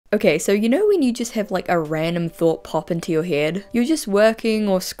Okay, so you know when you just have like a random thought pop into your head? You're just working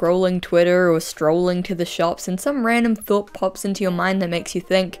or scrolling Twitter or strolling to the shops and some random thought pops into your mind that makes you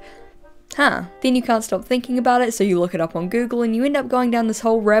think, huh. Then you can't stop thinking about it, so you look it up on Google and you end up going down this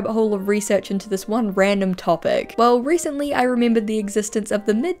whole rabbit hole of research into this one random topic. Well, recently I remembered the existence of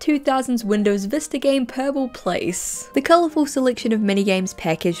the mid-2000s Windows Vista game Purble Place. The colourful selection of minigames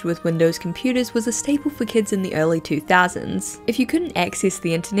packaged with Windows computers was a staple for kids in the early 2000s. If you couldn't access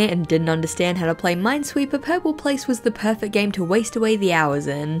the internet and didn't understand how to play Minesweeper, Purble Place was the perfect game to waste away the hours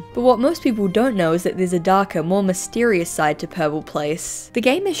in. But what most people don't know is that there's a darker, more mysterious side to Purble Place. The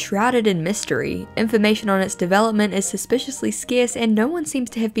game is shrouded in mystery. Information on its development is suspiciously scarce and no one seems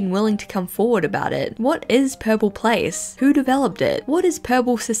to have been willing to come forward about it. What is Purble Place? Who developed it? What is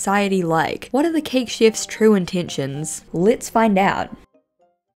Purble society like? What are the cake chef's true intentions? Let's find out.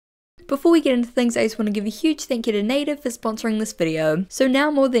 Before we get into things, I just want to give a huge thank you to Native for sponsoring this video. So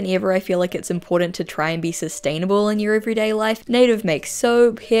now more than ever, I feel like it's important to try and be sustainable in your everyday life. Native makes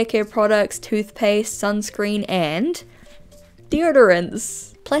soap, hair care products, toothpaste, sunscreen, and deodorants.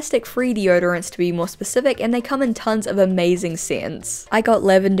 Plastic-free deodorants to be more specific, and they come in tons of amazing scents. I got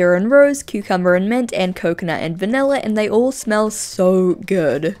lavender and rose, cucumber and mint, and coconut and vanilla, and they all smell so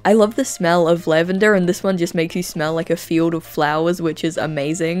good. I love the smell of lavender, and this one just makes you smell like a field of flowers, which is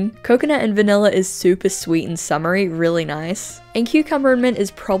amazing. Coconut and vanilla is super sweet and summery, really nice. And cucumber and mint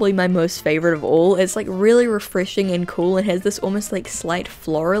is probably my most favorite of all. It's like really refreshing and cool and has this almost like slight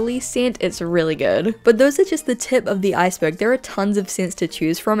florally scent. It's really good. But those are just the tip of the iceberg. There are tons of scents to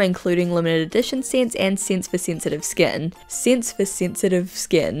choose from, including limited edition scents and scents for sensitive skin. Scents for sensitive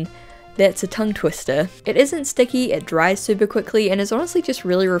skin. That's a tongue twister. It isn't sticky, it dries super quickly, and is honestly just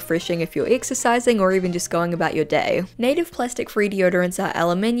really refreshing if you're exercising or even just going about your day. Native plastic-free deodorants are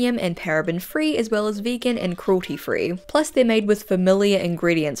aluminium and paraben-free, as well as vegan and cruelty-free. Plus they're made with familiar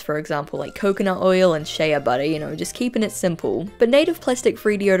ingredients, for example like coconut oil and shea butter, you know, just keeping it simple. But Native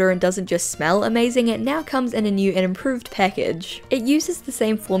plastic-free deodorant doesn't just smell amazing, it now comes in a new and improved package. It uses the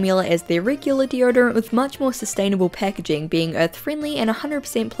same formula as their regular deodorant with much more sustainable packaging, being earth-friendly and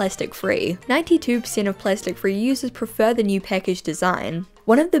 100% plastic-free. 92% of plastic-free users prefer the new package design.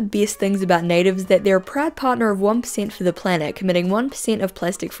 One of the best things about Native is that they're a proud partner of 1% for the planet, committing 1% of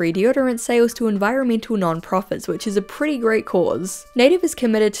plastic-free deodorant sales to environmental non-profits, which is a pretty great cause. Native is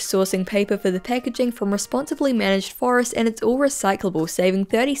committed to sourcing paper for the packaging from responsibly managed forests, and it's all recyclable, saving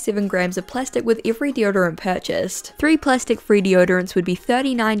 37 grams of plastic with every deodorant purchased. 3 plastic-free deodorants would be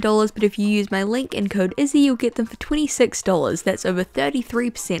 $39, but if you use my link and code Izzy, you'll get them for $26. That's over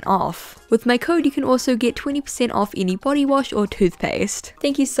 33% off. With my code, you can also get 20% off any body wash or toothpaste.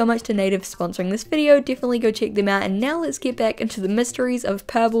 Thank you so much to Native for sponsoring this video, definitely go check them out, and now let's get back into the mysteries of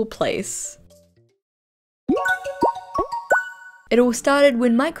Purble Place. It all started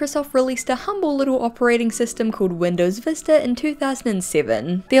when Microsoft released a humble little operating system called Windows Vista in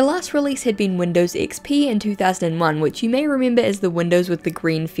 2007. Their last release had been Windows XP in 2001, which you may remember as the Windows with the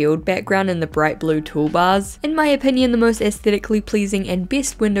green field background and the bright blue toolbars. In my opinion, the most aesthetically pleasing and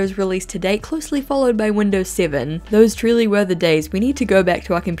best Windows release to date, closely followed by Windows 7. Those truly were the days. We need to go back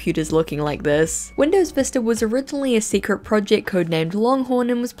to our computers looking like this. Windows Vista was originally a secret project codenamed Longhorn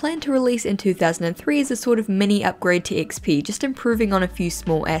and was planned to release in 2003 as a sort of mini upgrade to XP, just improving on a few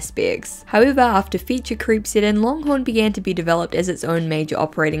small aspects. However, after feature creep set in, Longhorn began to be developed as its own major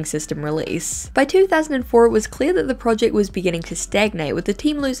operating system release. By 2004, it was clear that the project was beginning to stagnate, with the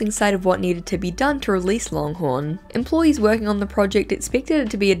team losing sight of what needed to be done to release Longhorn. Employees working on the project expected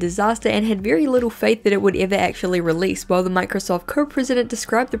it to be a disaster and had very little faith that it would ever actually release, while the Microsoft co-president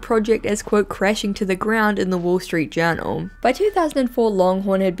described the project as, quote, crashing to the ground in the Wall Street Journal. By 2004,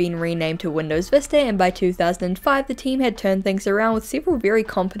 Longhorn had been renamed to Windows Vista, and by 2005, the team had turned things around with several very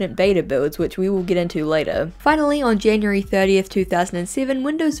competent beta builds, which we will get into later. Finally, on January 30th, 2007,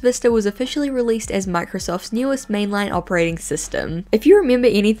 Windows Vista was officially released as Microsoft's newest mainline operating system. If you remember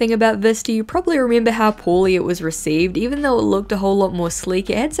anything about Vista, you probably remember how poorly it was received. Even though it looked a whole lot more sleek,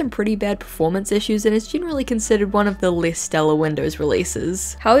 it had some pretty bad performance issues and is generally considered one of the less stellar Windows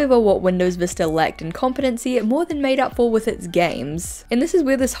releases. However, what Windows Vista lacked in competency, it more than made up for with its games. And this is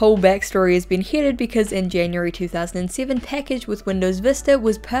where this whole backstory has been headed, because in January 2007, packaged with Windows Vista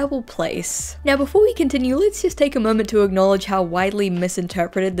was Purble Place. Now before we continue, let's just take a moment to acknowledge how widely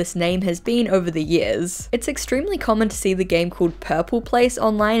misinterpreted this name has been over the years. It's extremely common to see the game called Purple Place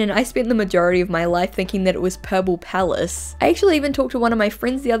online, and I spent the majority of my life thinking that it was Purble Palace. I actually even talked to one of my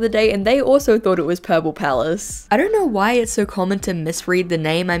friends the other day and they also thought it was Purble Palace. I don't know why it's so common to misread the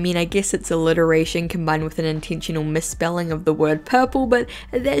name. I mean, I guess it's alliteration combined with an intentional misspelling of the word purple, but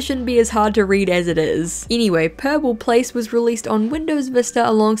that shouldn't be as hard to read as it is. Anyway, Purble Place was released released on Windows Vista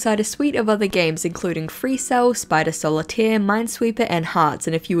alongside a suite of other games including Free Cell, Spider Solitaire, Minesweeper, and Hearts,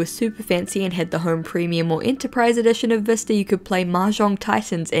 and if you were super fancy and had the Home Premium or Enterprise edition of Vista, you could play Mahjong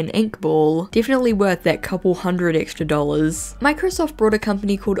Titans and Inkball. Definitely worth that couple $100 extra. Microsoft brought a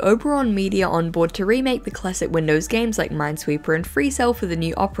company called Oberon Media on board to remake the classic Windows games like Minesweeper and Free Cell for the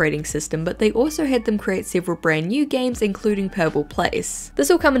new operating system, but they also had them create several brand new games including Purble Place. This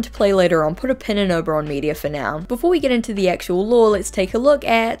will come into play later on, put a pin in Oberon Media for now. Before we get into the actual lore, let's take a look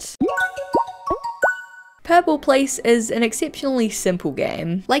at... Purble Place is an exceptionally simple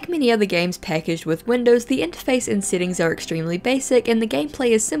game. Like many other games packaged with Windows, the interface and settings are extremely basic and the gameplay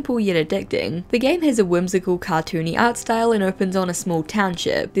is simple yet addicting. The game has a whimsical cartoony art style and opens on a small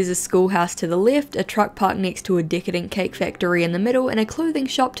township. There's a schoolhouse to the left, a truck park next to a decadent cake factory in the middle, and a clothing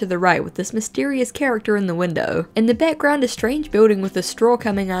shop to the right with this mysterious character in the window. In the background, a strange building with a straw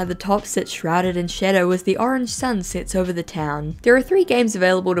coming out of the top sits shrouded in shadow as the orange sun sets over the town. There are 3 games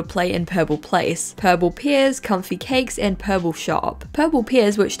available to play in Purble Place: Purble Pears, Comfy Cakes, and Purble Shop. Purble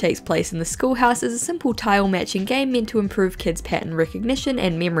Pears, which takes place in the schoolhouse, is a simple tile matching game meant to improve kids' pattern recognition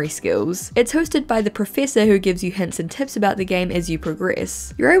and memory skills. It's hosted by the professor who gives you hints and tips about the game as you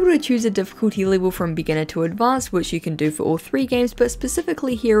progress. You're able to choose a difficulty level from beginner to advanced, which you can do for all 3 games, but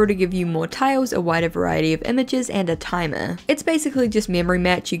specifically here to give you more tiles, a wider variety of images, and a timer. It's basically just memory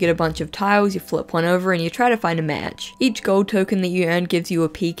match. You get a bunch of tiles, you flip one over, and you try to find a match. Each gold token that you earn gives you a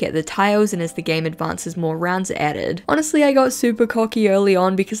peek at the tiles, and as the game advances, more rounds are added. Honestly, I got super cocky early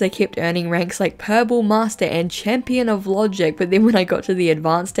on because I kept earning ranks like Purble Master and Champion of Logic, but then when I got to the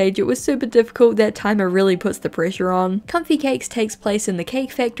advanced stage it was super difficult. That timer really puts the pressure on. Comfy Cakes takes place in the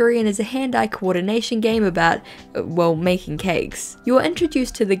cake factory and is a hand-eye coordination game about, well, making cakes. You are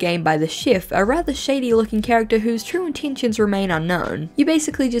introduced to the game by the chef, a rather shady looking character whose true intentions remain unknown. You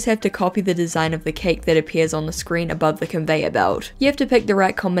basically just have to copy the design of the cake that appears on the screen above the conveyor belt. You have to pick the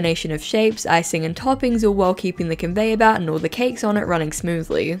right combination of shapes, icing, and toppings, all while keeping the conveyor belt and all the cakes on it running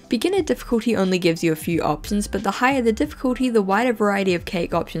smoothly. Beginner difficulty only gives you a few options, but the higher the difficulty, the wider variety of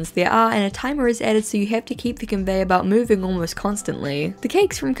cake options there are, and a timer is added so you have to keep the conveyor belt moving almost constantly. The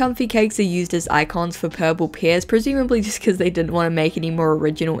cakes from Comfy Cakes are used as icons for Purble Pears, presumably just because they didn't want to make any more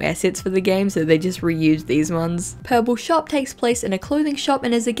original assets for the game, so they just reused these ones. Purble Shop takes place in a clothing shop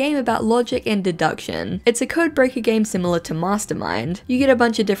and is a game about logic and deduction. It's a codebreaker game similar to Mastermind. You get a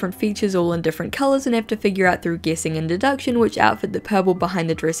bunch of different features all in different colors and have to figure out through guessing and deduction which outfit the Purble behind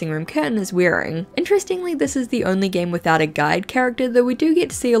the dressing room curtain is wearing. Interestingly, this is the only game without a guide character, though we do get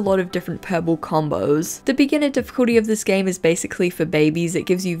to see a lot of different Purble combos. The beginner difficulty of this game is basically for babies. It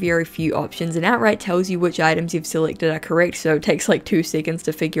gives you very few options and outright tells you which items you've selected are correct, so it takes like 2 seconds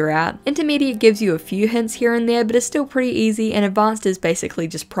to figure out. Intermediate gives you a few hints here and there, but it's still pretty easy, and advanced is basically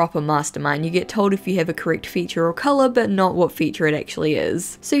just proper Mastermind. You get told if you have a correct feature or color, but not what feature it actually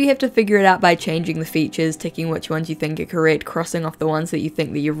is. So you have to figure it out by changing the features, ticking which ones you think are correct, crossing off the ones that you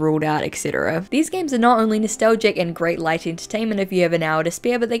think that you've ruled out, etc. These games are not only nostalgic and great light entertainment if you have an hour to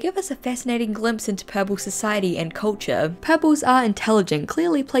spare, but they give us a fascinating glimpse into Purble society and culture. Purbles are intelligent,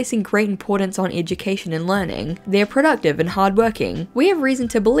 clearly placing great importance on education and learning. They're productive and hardworking. We have reason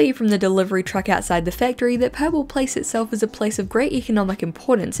to believe from the delivery truck outside the factory that Purble Place itself is a place of great economic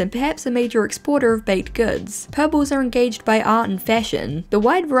importance and perhaps a major exporter of baked goods. Purbles are engaged by art and fashion. The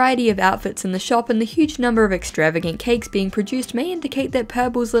wide variety of outfits in the shop and the huge number of extravagant cakes being produced may indicate that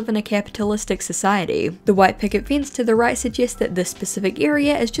Purbles live in a capitalistic society. The white picket fence to the right suggests that this specific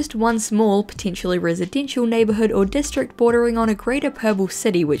area is just one small, potentially residential neighborhood or district bordering on a greater Purble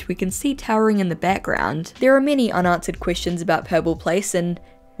city, which we can see towering in the background. There are many unanswered questions about Purble Place, and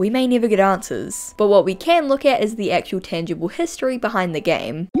we may never get answers. But what we can look at is the actual tangible history behind the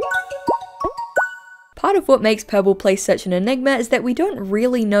game. Part of what makes Purble Place such an enigma is that we don't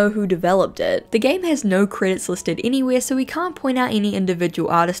really know who developed it. The game has no credits listed anywhere, so we can't point out any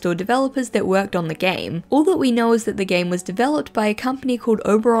individual artist or developers that worked on the game. All that we know is that the game was developed by a company called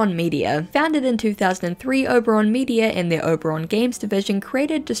Oberon Media. Founded in 2003, Oberon Media and their Oberon Games division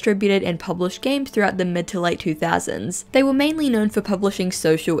created, distributed, and published games throughout the mid to late 2000s. They were mainly known for publishing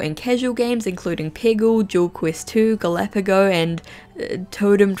social and casual games including Peggle, Jewel Quest 2, Galapago, and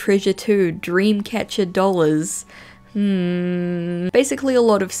Totem Treasure 2, Dreamcatcher Dollars. Basically a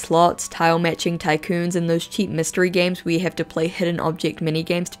lot of slots, tile matching tycoons, and those cheap mystery games where you have to play hidden object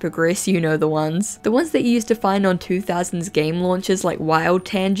minigames to progress, you know the ones. The ones that you used to find on 2000s game launches like Wild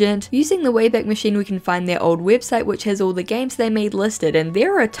Tangent. Using the Wayback Machine we can find their old website which has all the games they made listed, and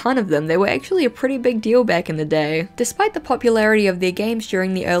there are a ton of them. They were actually a pretty big deal back in the day. Despite the popularity of their games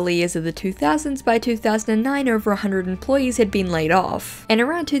during the early years of the 2000s, by 2009 over 100 employees had been laid off. And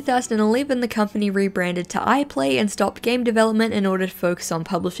around 2011 the company rebranded to iPlay and started stopped game development in order to focus on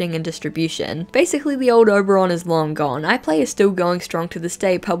publishing and distribution. Basically, the old Oberon is long gone. iPlay is still going strong to this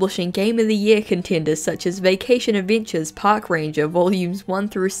day, publishing Game of the Year contenders such as Vacation Adventures, Park Ranger, Volumes 1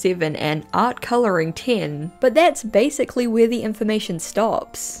 through 7, and Art Coloring 10. But that's basically where the information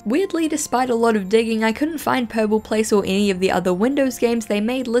stops. Weirdly, despite a lot of digging, I couldn't find Purble Place or any of the other Windows games they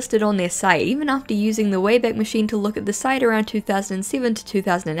made listed on their site, even after using the Wayback Machine to look at the site around 2007 to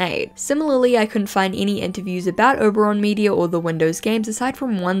 2008. Similarly, I couldn't find any interviews about Oberon Media or the Windows games aside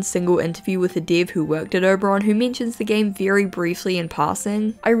from one single interview with a dev who worked at Oberon who mentions the game very briefly in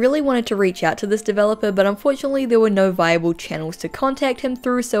passing. I really wanted to reach out to this developer, but unfortunately there were no viable channels to contact him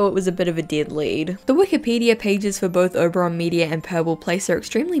through, so it was a bit of a dead lead. The Wikipedia pages for both Oberon Media and Purble Place are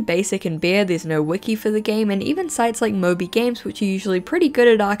extremely basic and bare. There's no wiki for the game, and even sites like Moby Games, which are usually pretty good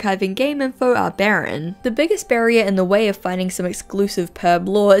at archiving game info, are barren. The biggest barrier in the way of finding some exclusive Purb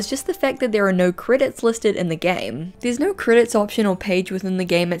lore is just the fact that there are no credits listed in the game. There's no credits option or page within the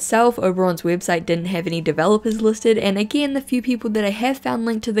game itself. Oberon's website didn't have any developers listed, and again, the few people that I have found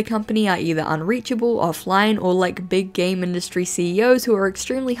linked to the company are either unreachable, offline, or like big game industry CEOs who are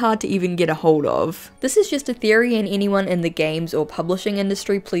extremely hard to even get a hold of. This is just a theory, and anyone in the games or publishing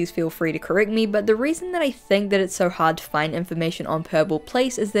industry, please feel free to correct me, but the reason that I think that it's so hard to find information on Purble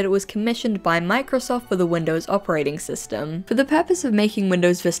Place is that it was commissioned by Microsoft for the Windows operating system. For the purpose of making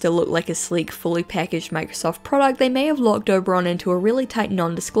Windows Vista look like a sleek, fully packaged Microsoft product, they may have locked Oberon into a really tight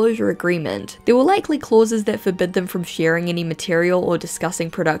non-disclosure agreement. There were likely clauses that forbid them from sharing any material or discussing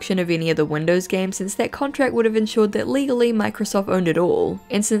production of any of the Windows games, since that contract would have ensured that legally Microsoft owned it all.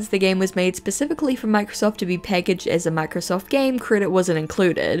 And since the game was made specifically for Microsoft to be packaged as a Microsoft game, credit wasn't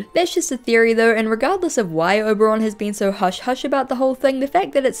included. That's just a theory though, and regardless of why Oberon has been so hush-hush about the whole thing, the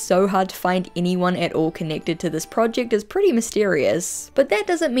fact that it's so hard to find anyone at all connected to this project is pretty mysterious. But that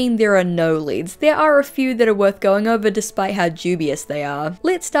doesn't mean there are no leads. There are a few that are worth going over despite how dubious they are.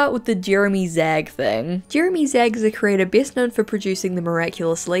 Let's start with the Jeremy Zag thing. Jeremy Zag is a creator best known for producing the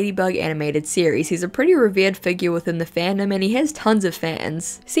Miraculous Ladybug animated series. He's a pretty revered figure within the fandom and he has tons of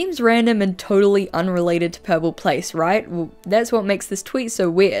fans. Seems random and totally unrelated to Purble Place, right? Well, that's what makes this tweet so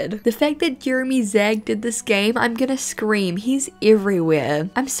weird. The fact that Jeremy Zag did this game, I'm gonna scream. He's everywhere.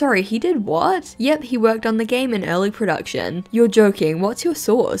 I'm sorry, he did what? Yep, he worked on the game in early production. You're joking, what's your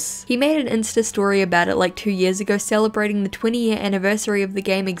source? He made an Insta story about it like 2 years ago celebrating the 20-year anniversary of the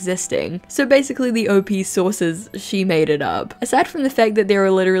game existing. So basically the OP's sources, she made it up. Aside from the fact that there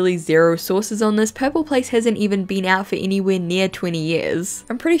are literally zero sources on this, Purble Place hasn't even been out for anywhere near 20 years.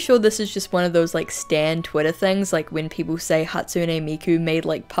 I'm pretty sure this is just one of those like stan Twitter things, like when people say Hatsune Miku made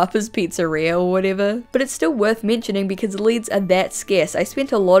like Papa's Pizzeria or whatever. But it's still worth mentioning because leads are that scarce. I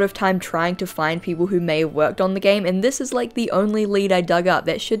spent a lot of time trying to find people who may have worked on the game, and this is like the only lead I dug up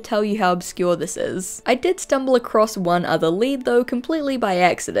that should tell you how obscure this is. I did stumble across one other lead though, completely by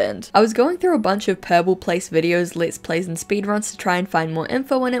accident. I was going through a bunch of Purble Place videos, let's plays and speedruns to try and find more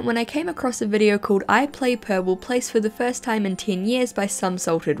info in it when I came across a video called I Play Purble Place for the first time in 10 years by Some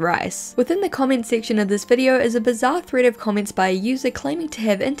Salted Rice. Within the comment section of this video is a bizarre thread of comments by a user claiming to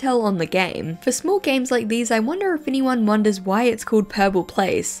have intel on the game. For small games like these, I wonder if anyone wonders why it's called Purble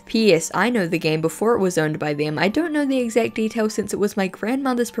Place. P.S. I know the game before it was owned by them. I don't know the exact details since it was my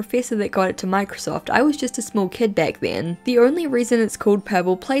grandmother's professor that got it to Microsoft. I was just a small kid back then. The only reason it's called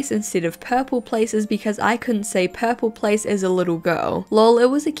Purble Place instead of Purple Place is because I couldn't say Purple Place as a little girl. Lol, it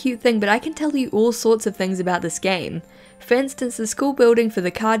was a cute thing, but I can tell you all sorts of things about this game. For instance, the school building for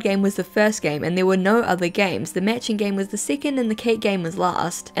the card game was the first game and there were no other games. The matching game was the second and the cake game was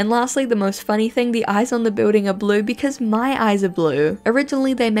last. And lastly, the most funny thing, the eyes on the building are blue because my eyes are blue.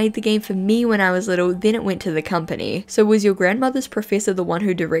 Originally they made the game for me when I was little, then it went to the company. So was your grandmother's professor the one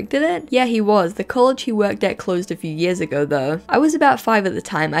who directed it? Yeah, he was. The college he worked at closed a few years ago though. I was about 5 at the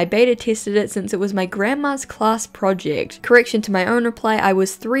time. I beta tested it since it was my grandma's class project. Correction to my own reply, I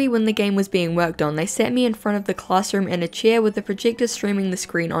was 3 when the game was being worked on. They sat me in front of the classroom in a chair with the projector streaming the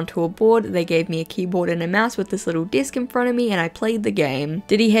screen onto a board. They gave me a keyboard and a mouse with this little desk in front of me and I played the game.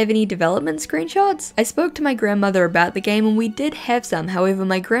 Did he have any development screenshots? I spoke to my grandmother about the game and we did have some, however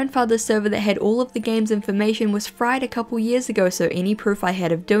my grandfather's server that had all of the game's information was fried a couple years ago, so any proof I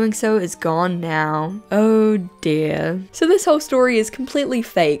had of doing so is gone now. Oh dear. So this whole story is completely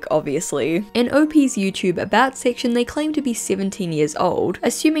fake, obviously. In OP's YouTube About section they claim to be 17 years old.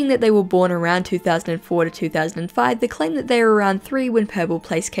 Assuming that they were born around 2004 to 2005, the claim claim that they were around 3 when Purble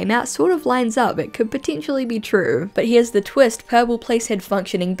Place came out sort of lines up, it could potentially be true. But here's the twist, Purble Place had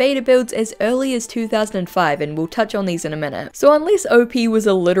functioning beta builds as early as 2005, and we'll touch on these in a minute. So unless OP was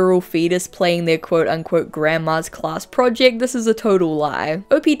a literal fetus playing their quote-unquote grandma's class project, this is a total lie.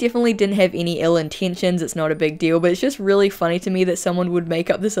 OP definitely didn't have any ill intentions, it's not a big deal, but it's just really funny to me that someone would make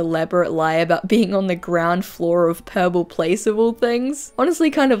up this elaborate lie about being on the ground floor of Purble Place of all things.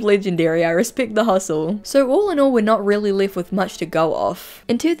 Honestly, kind of legendary, I respect the hustle. So all in all, we're not really left with much to go off.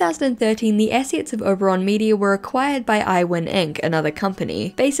 In 2013, the assets of Oberon Media were acquired by iWin Inc., another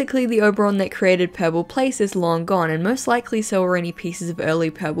company. Basically, the Oberon that created Purble Place is long gone, and most likely so are any pieces of early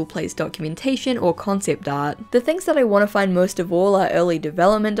Purble Place documentation or concept art. The things that I want to find most of all are early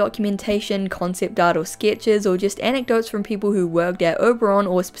development documentation, concept art or sketches, or just anecdotes from people who worked at Oberon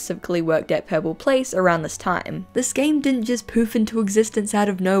or specifically worked at Purble Place around this time. This game didn't just poof into existence out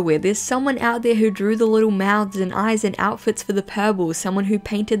of nowhere. There's someone out there who drew the little mouths and eyes and outfits for the Purbles, someone who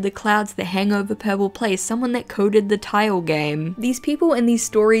painted the clouds that hang over Purble Place, someone that coded the tile game. These people and these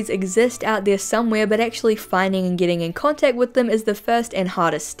stories exist out there somewhere, but actually finding and getting in contact with them is the first and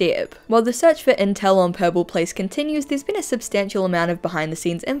hardest step. While the search for intel on Purble Place continues, there's been a substantial amount of behind the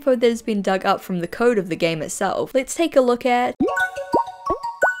scenes info that has been dug up from the code of the game itself. Let's take a look at...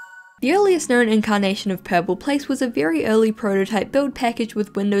 The earliest known incarnation of Purble Place was a very early prototype build package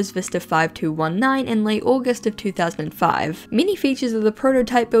with Windows Vista 5219 in late August of 2005. Many features of the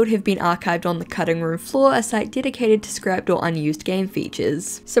prototype build have been archived on the cutting room floor, a site dedicated to scrapped or unused game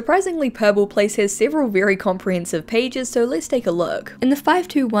features. Surprisingly, Purble Place has several very comprehensive pages, so let's take a look. In the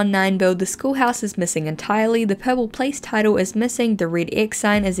 5219 build, the schoolhouse is missing entirely, the Purble Place title is missing, the red X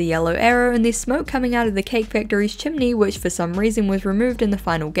sign is a yellow arrow, and there's smoke coming out of the cake factory's chimney, which for some reason was removed in the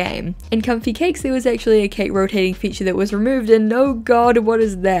final game. In Comfy Cakes, there was actually a cake rotating feature that was removed, and oh god, what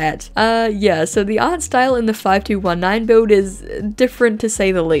is that? Yeah, so the art style in the 5219 build is different to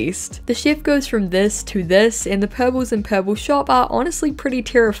say the least. The chef goes from this to this, and the Purbles in Purble Shop are honestly pretty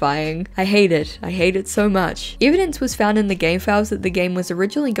terrifying. I hate it so much. Evidence was found in the game files that the game was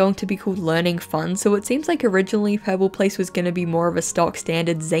originally going to be called Learning Fun, so it seems like originally Purble Place was going to be more of a stock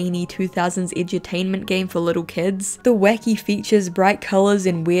standard zany 2000s edutainment game for little kids. The wacky features, bright colors,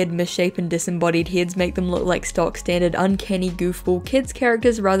 and weird misshapen disembodied heads make them look like stock standard uncanny goofball kids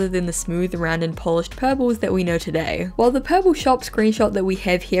characters rather than the smooth, round and polished Purbles that we know today. While the Purble Shop screenshot that we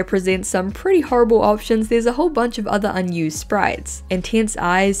have here presents some pretty horrible options, there's a whole bunch of other unused sprites. Intense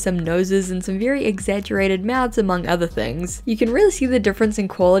eyes, some noses, and some very exaggerated mouths among other things. You can really see the difference in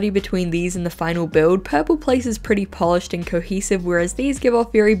quality between these and the final build. Purble Place is pretty polished and cohesive, whereas these give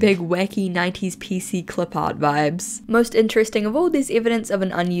off very big wacky 90s PC clip art vibes. Most interesting of all, there's evidence of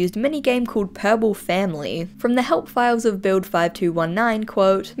an unused minigame called Purble Family. From the help files of build 5219,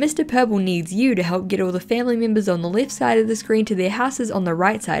 quote, Mr. Purble needs you to help get all the family members on the left side of the screen to their houses on the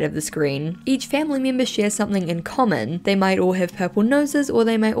right side of the screen. Each family member shares something in common. They might all have purple noses, or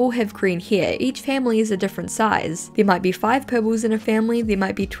they might all have green hair. Each family is a different size. There might be 5 Purbles in a family, there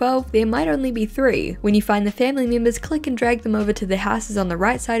might be 12, there might only be 3. When you find the family members, click and drag them over to their houses on the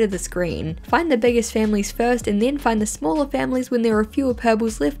right side of the screen. Find the biggest families first, and then find the smaller families when there are fewer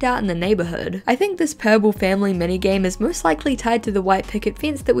Purbles left out in the neighborhood. I think this Purble Family minigame is most likely tied to the white picket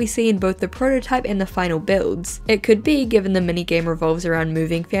fence that we see in both the prototype and the final builds. It could be, given the minigame revolves around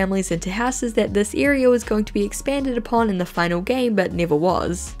moving families into houses, that this area was going to be expanded upon in the final game but never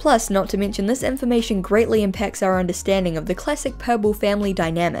was. Plus, not to mention, this information greatly impacts our understanding of the classic Purble Family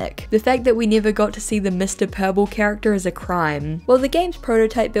dynamic. The fact that we never got to see the Mr. Purble character is a crime. While the game's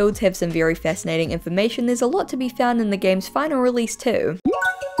prototype builds have some very fascinating information, there's a lot to be found in the game's final release too.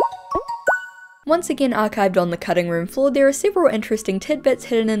 Once again archived on the cutting room floor, there are several interesting tidbits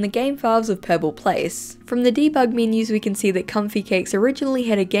hidden in the game files of Purble Place. From the debug menus we can see that Comfy Cakes originally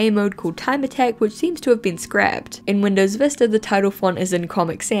had a game mode called Time Attack, which seems to have been scrapped. In Windows Vista the title font is in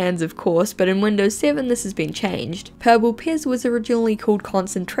Comic Sans of course, but in Windows 7 this has been changed. Purble Pez was originally called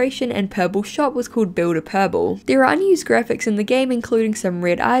Concentration, and Purble Shop was called Builder Purble. There are unused graphics in the game, including some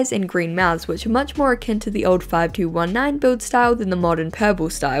red eyes and green mouths, which are much more akin to the old 5219 build style than the modern Purble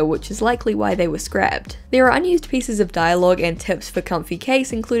style, which is likely why they were scrapped. There are unused pieces of dialogue and tips for Comfy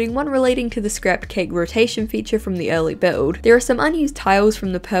Cakes, including one relating to the scrapped cake rotation feature from the early build. There are some unused tiles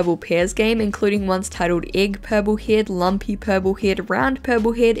from the Purble Pears game, including ones titled Egg Purble Head, Lumpy Purble Head, Round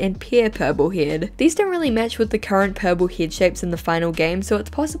Purble Head, and Pear Purble Head. These don't really match with the current Purble head shapes in the final game, so it's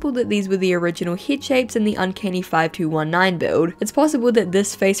possible that these were the original head shapes in the uncanny 5219 build. It's possible that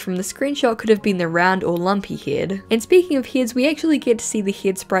this face from the screenshot could have been the round or lumpy head. And speaking of heads, we actually get to see the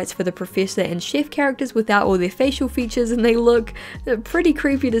head sprites for the Professor and chef characters without all their facial features, and they look pretty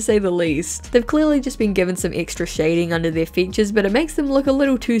creepy to say the least. They've clearly just been given some extra shading under their features, but it makes them look a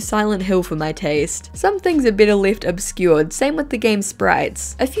little too Silent Hill for my taste. Some things are better left obscured, same with the game's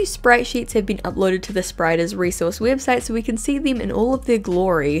sprites. A few sprite sheets have been uploaded to the Spriters resource website so we can see them in all of their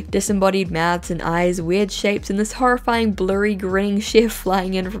glory. Disembodied mouths and eyes, weird shapes, and this horrifying blurry grinning chef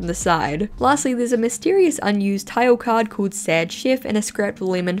flying in from the side. Lastly, there's a mysterious unused tile card called Sad Chef and a scrapped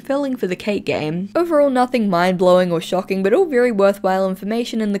lemon filling for the cake game. Overall, nothing mind-blowing or shocking, but all very worthwhile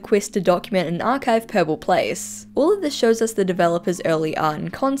information in the quest to document and archive Purble Place. All of this shows us the developers' early art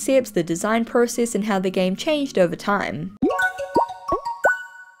and concepts, the design process, and how the game changed over time.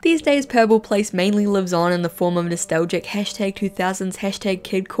 These days, Purble Place mainly lives on in the form of nostalgic #2000s,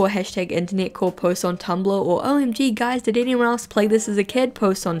 #kidcore, #internetcore posts on Tumblr, or OMG guys, did anyone else play this as a kid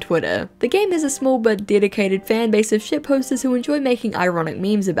posts on Twitter. The game has a small but dedicated fan base of shitposters who enjoy making ironic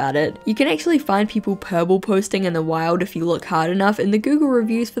memes about it. You can actually find people Purble posting in the wild if you look hard enough, and the Google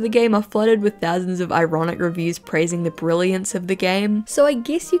reviews for the game are flooded with thousands of ironic reviews praising the brilliance of the game. So I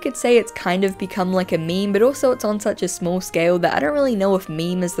guess you could say it's kind of become like a meme, but also it's on such a small scale that I don't really know if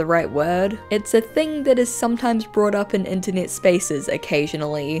meme is the right word. It's a thing that is sometimes brought up in internet spaces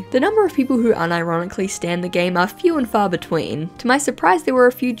occasionally. The number of people who unironically stan the game are few and far between. To my surprise, there were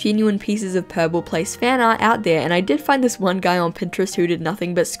a few genuine pieces of Purble Place fan art out there, and I did find this one guy on Pinterest who did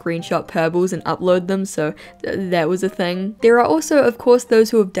nothing but screenshot Purbles and upload them, so that was a thing. There are also, of course,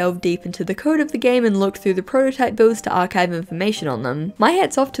 those who have delved deep into the code of the game and looked through the prototype builds to archive information on them. My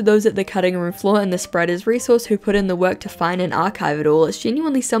hat's off to those at the cutting room floor and the Spriters resource who put in the work to find and archive it all. It's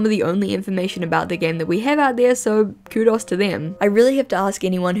genuinely some of the only information about the game that we have out there, so kudos to them. I really have to ask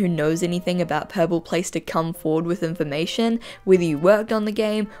anyone who knows anything about Purble Place to come forward with information, whether you worked on the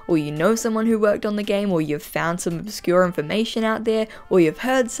game, or you know someone who worked on the game, or you've found some obscure information out there, or you've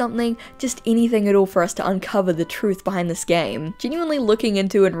heard something, just anything at all for us to uncover the truth behind this game. Genuinely looking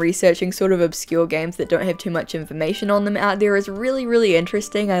into and researching sort of obscure games that don't have too much information on them out there is really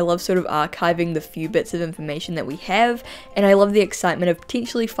interesting. I love sort of archiving the few bits of information that we have, and I love the excitement of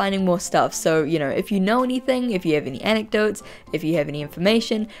potentially finding more stuff. So, you know, if you know anything, if you have any anecdotes, if you have any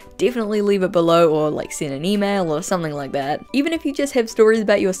information, definitely leave it below, or like send an email or something like that. Even if you just have stories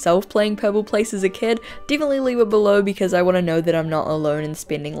about yourself playing Purble Place as a kid, definitely leave it below because I want to know that I'm not alone in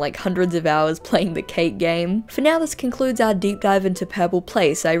spending like hundreds of hours playing the cake game. For now, this concludes our deep dive into Purble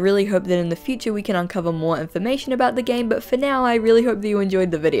Place. I really hope that in the future we can uncover more information about the game, but for now I really hope that you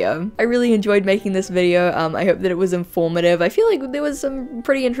enjoyed the video. I really enjoyed making this video. I hope that it was informative. I feel like there was some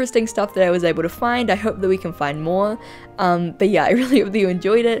pretty interesting stuff that I was able to find. I hope that we can find more. But yeah, I really hope that you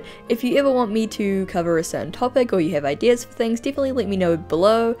enjoyed it. If you ever want me to cover a certain topic or you have ideas for things, definitely let me know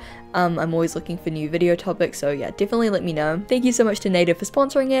below. I'm always looking for new video topics, so yeah, definitely let me know. Thank you so much to Native for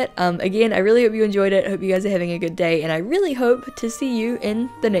sponsoring it. Again, I really hope you enjoyed it. I hope you guys are having a good day, and I really hope to see you in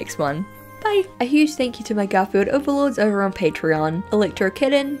the next one. Bye! A huge thank you to my Garfield overlords over on Patreon: Electro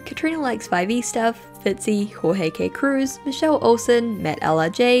Kitten, Katrina Likes 5e Stuff, Fitzy, Jorge K. Cruz, Michelle Olsen, Matt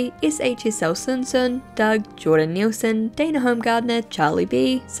LRJ, SHSL Sunsun, Doug, Jordan Nielsen, Dana Homegardner, Charlie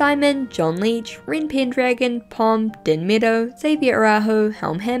B, Simon, John Leach, Ren Pendragon, Pom, Din Meadow, Xavier Arajo,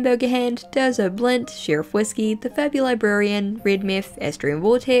 Helm Hamburger Hand, Durzo Blint, Sheriff Whiskey, The Fabulibrarian, Red Meth, Astrian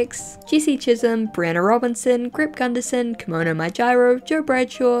Vortex, Jesse Chisholm, Brianna Robinson, Grip Gunderson, Kimono My Gyro, Joe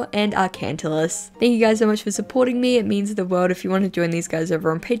Bradshaw, and Arcantilus. Thank you guys so much for supporting me. It means the world. If you want to join these guys over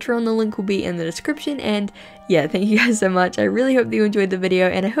on Patreon, the link will be in the description. And yeah, thank you guys so much. I really hope that you enjoyed the video,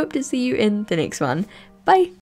 and I hope to see you in the next one. Bye!